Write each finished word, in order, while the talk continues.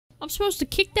I'm supposed to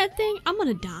kick that thing? I'm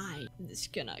gonna die. I'm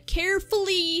just gonna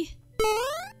carefully...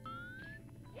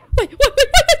 Wait!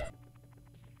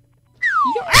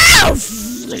 Ow!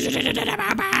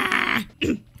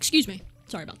 Excuse me.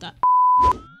 Sorry about that.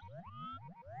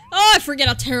 Oh, I forget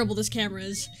how terrible this camera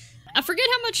is. I forget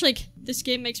how much, like, this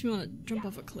game makes me want to jump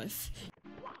off a cliff.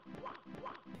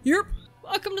 Yep.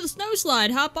 Welcome to the snow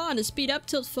slide. Hop on to speed up,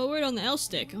 tilt forward on the L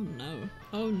stick. Oh no.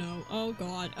 Oh no. Oh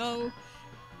god. Oh.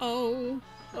 Oh.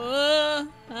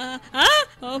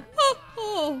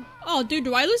 Oh, dude,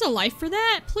 do I lose a life for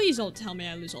that? Please don't tell me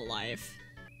I lose a life.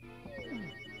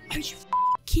 Are you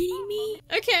kidding me?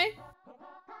 Okay.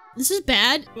 This is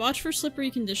bad. Watch for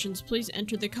slippery conditions. Please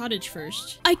enter the cottage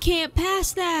first. I can't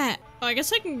pass that. Oh, I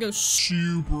guess I can go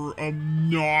super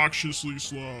obnoxiously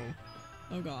slow.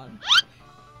 Oh god.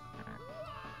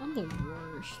 I'm the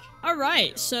worst.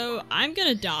 Alright, so I'm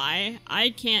gonna die. I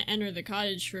can't enter the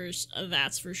cottage first,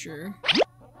 that's for sure.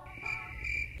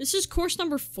 This is course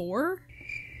number 4?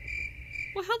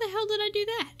 Well, how the hell did I do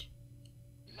that?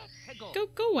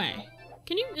 Go away.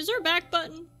 Can you- is there a back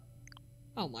button?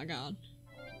 Oh my god.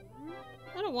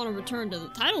 I don't want to return to the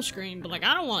title screen, but like,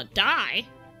 I don't want to die.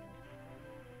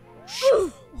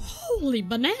 Holy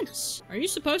bananas. Are you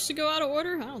supposed to go out of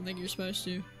order? I don't think you're supposed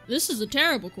to. This is a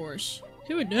terrible course.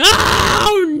 Who would-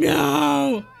 Oh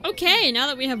no! Okay, now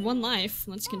that we have 1 life,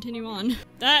 let's continue on.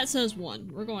 That says 1.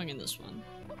 We're going in this one.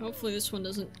 Hopefully this one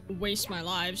doesn't waste my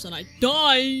lives and I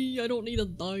die! I don't need to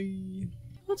die.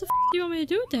 What the f do you want me to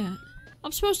do with that?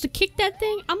 I'm supposed to kick that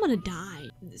thing? I'm gonna die.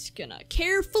 I'm just gonna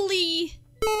carefully...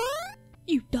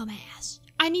 You dumbass.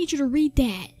 I need you to read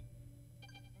that.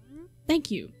 Thank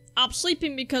you. I'm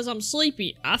sleeping because I'm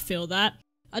sleepy. I feel that.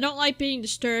 I don't like being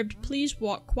disturbed. Please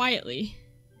walk quietly.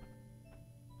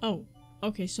 Oh,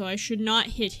 okay, so I should not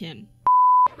hit him.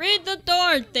 Read the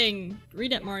door thing!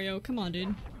 Read it, Mario. Come on,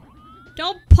 dude.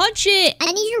 Don't punch it!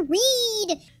 I need you to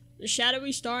read! The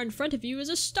shadowy star in front of you is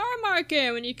a star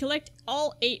marker when you collect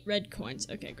all 8 red coins.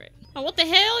 Okay, great. Oh, what the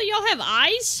hell? Y'all have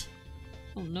eyes?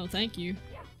 Oh, no, thank you.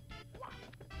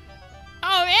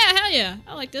 Oh, yeah, hell yeah.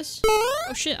 I like this.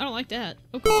 Oh, shit, I don't like that.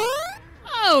 Oh, God.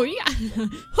 Oh, yeah.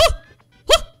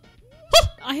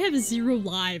 I have 0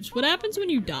 lives. What happens when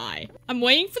you die? I'm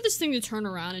waiting for this thing to turn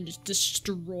around and just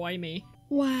destroy me.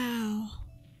 Wow.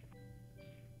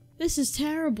 This is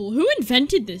terrible. Who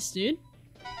invented this, dude?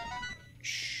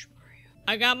 Shh, Mario.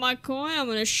 I got my coin. I'm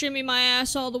gonna shimmy my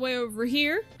ass all the way over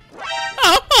here.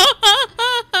 Oh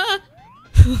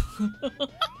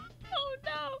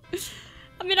no.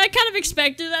 I mean, I kind of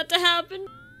expected that to happen.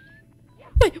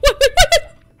 Wait.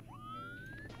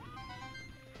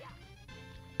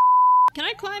 Can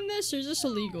I climb this, or is this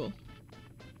illegal?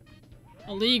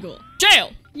 Illegal.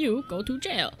 Jail! You go to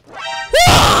jail.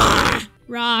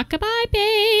 Rockabye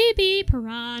baby,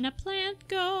 piranha plant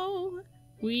go.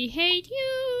 We hate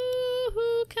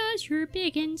you, 'cause you're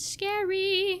big and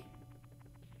scary.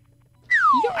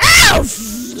 Ow!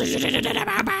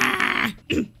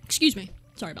 Excuse me.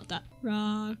 Sorry about that.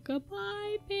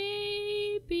 Rockabye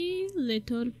baby,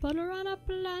 little piranha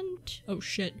plant. Oh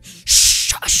shit.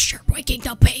 Shush, you're waking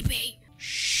the baby.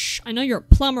 Shh. I know you're a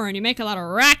plumber and you make a lot of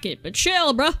racket, but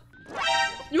chill, bruh.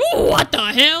 Ooh, what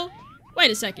the hell? Wait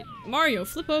a second. Mario,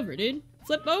 flip over, dude.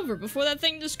 Flip over before that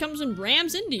thing just comes and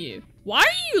rams into you. Why do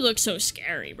you look so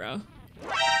scary, bro? Wait,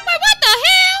 what the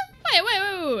hell?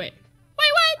 Wait.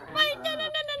 Wait, no,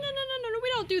 we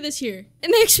don't do this here.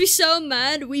 It makes me so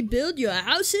mad. We build your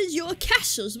houses, your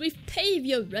castles, we pave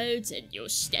your roads, and you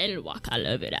still walk all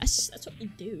over us. That's what we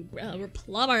do, bro. We're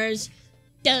plumbers.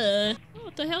 Duh.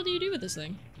 What the hell do you do with this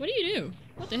thing? What do you do?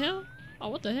 What the hell? Oh,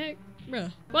 what the heck?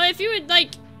 Bruh. Well, if you would,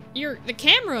 like, the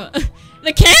camera,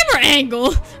 the camera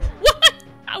angle. What?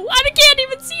 I can't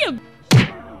even see him.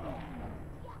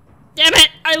 Damn it!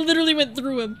 I literally went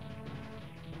through him.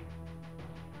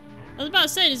 I was about to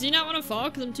say, does he not want to fall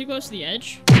because I'm too close to the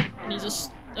edge? And he's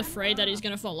just afraid that he's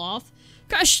gonna fall off.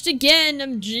 Crushed again,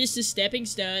 I'm just a stepping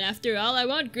stone. After all, I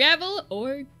want gravel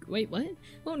or... Wait, what? I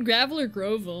want gravel or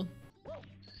grovel.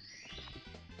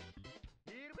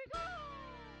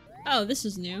 Oh, this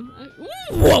is new.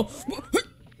 Whoa!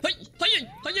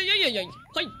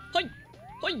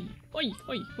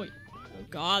 Oh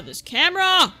god, this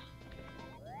camera!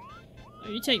 Oh,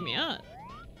 you take me up.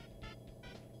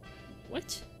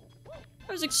 What?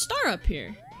 There was a star up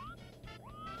here.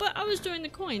 But I was doing the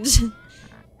coins.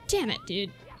 Damn it,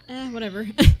 dude. Whatever.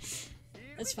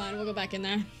 That's fine, we'll go back in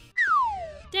there.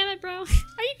 Damn it, bro. Are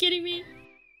you kidding me?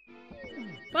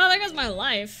 Well, there goes my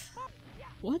life.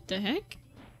 What the heck?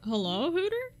 Hello,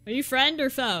 Hooter? Are you friend or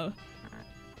foe?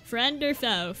 Friend or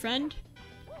foe? Friend?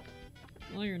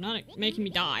 Well, you're not making me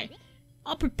die.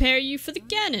 I'll prepare you for the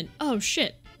cannon. Oh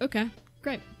shit. Okay,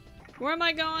 great. Where am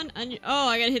I going? Oh,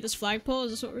 I gotta hit this flagpole.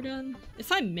 Is this what we're doing?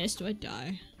 If I miss, do I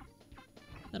die?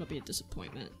 That'll be a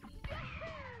disappointment.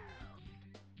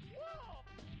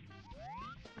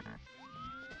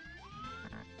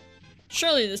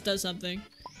 Surely this does something.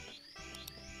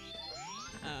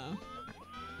 Oh.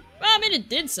 Well, I mean, it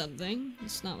did something.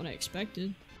 It's not what I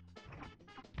expected.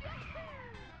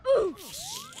 Ooh.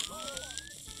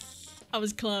 I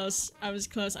was close. I was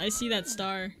close. I see that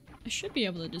star. I should be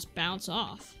able to just bounce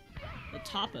off the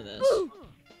top of this. Ooh.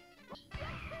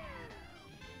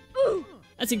 Ooh.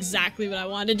 That's exactly what I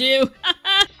wanted to do.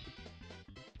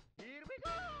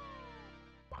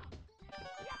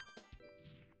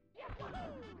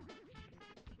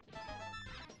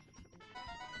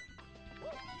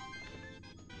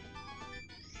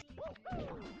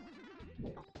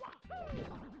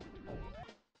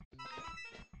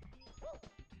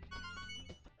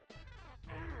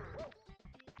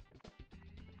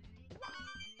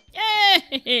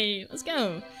 Yay! Let's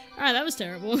go. Alright, that was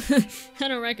terrible. I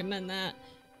don't recommend that.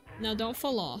 Now don't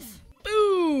fall off.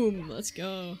 Boom! Let's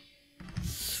go.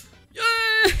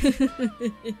 Yeah!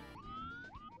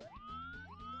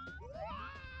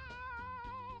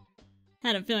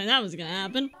 Had a feeling that was gonna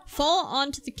happen. Fall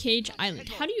onto the cage island.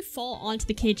 How do you fall onto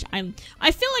the cage island?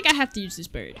 I feel like I have to use this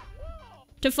bird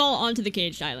to fall onto the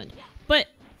caged island. But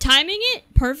timing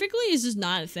it perfectly is just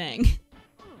not a thing.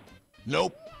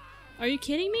 Nope. Are you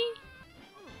kidding me?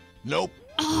 Nope.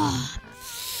 Ah,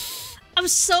 I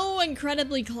was so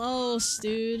incredibly close,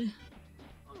 dude.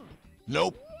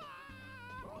 Nope.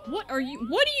 What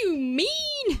do you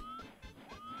mean?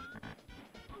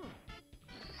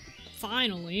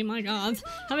 Finally, my god.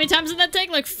 How many times did that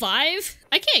take? Like 5?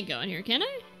 I can't go in here, can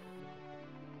I?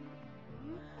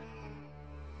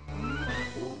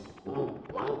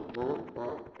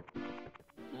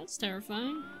 That's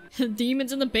terrifying.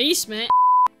 Demons in the basement.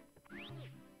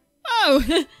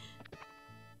 Oh!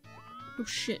 Oh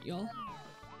shit, y'all.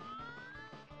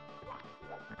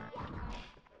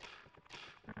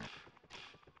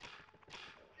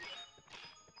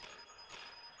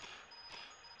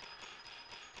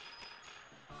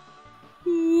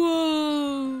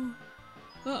 Whoa!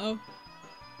 Uh-oh.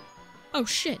 Oh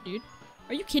shit, dude.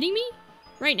 Are you kidding me?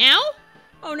 Right now?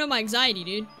 Oh no, my anxiety,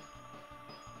 dude.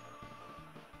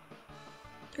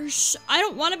 I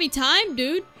don't want to be timed,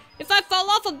 dude. If I fall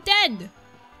off, I'm dead.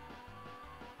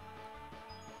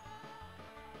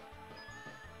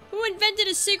 Who invented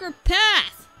a secret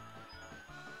path?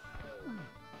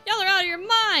 Y'all are out of your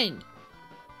mind.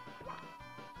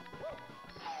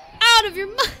 Out of your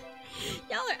mind.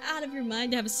 Y'all are out of your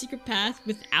mind to have a secret path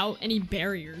without any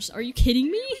barriers. Are you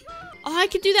kidding me? Oh, I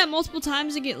could do that multiple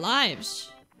times and get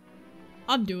lives.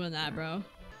 I'm doing that, bro.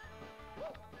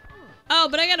 Oh,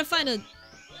 but I gotta find a...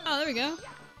 Oh, there we go.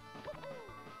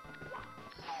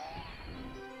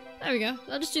 There we go.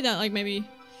 I'll just do that, like, maybe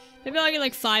I'll get,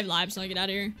 like, 5 lives and I'll get out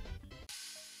of here.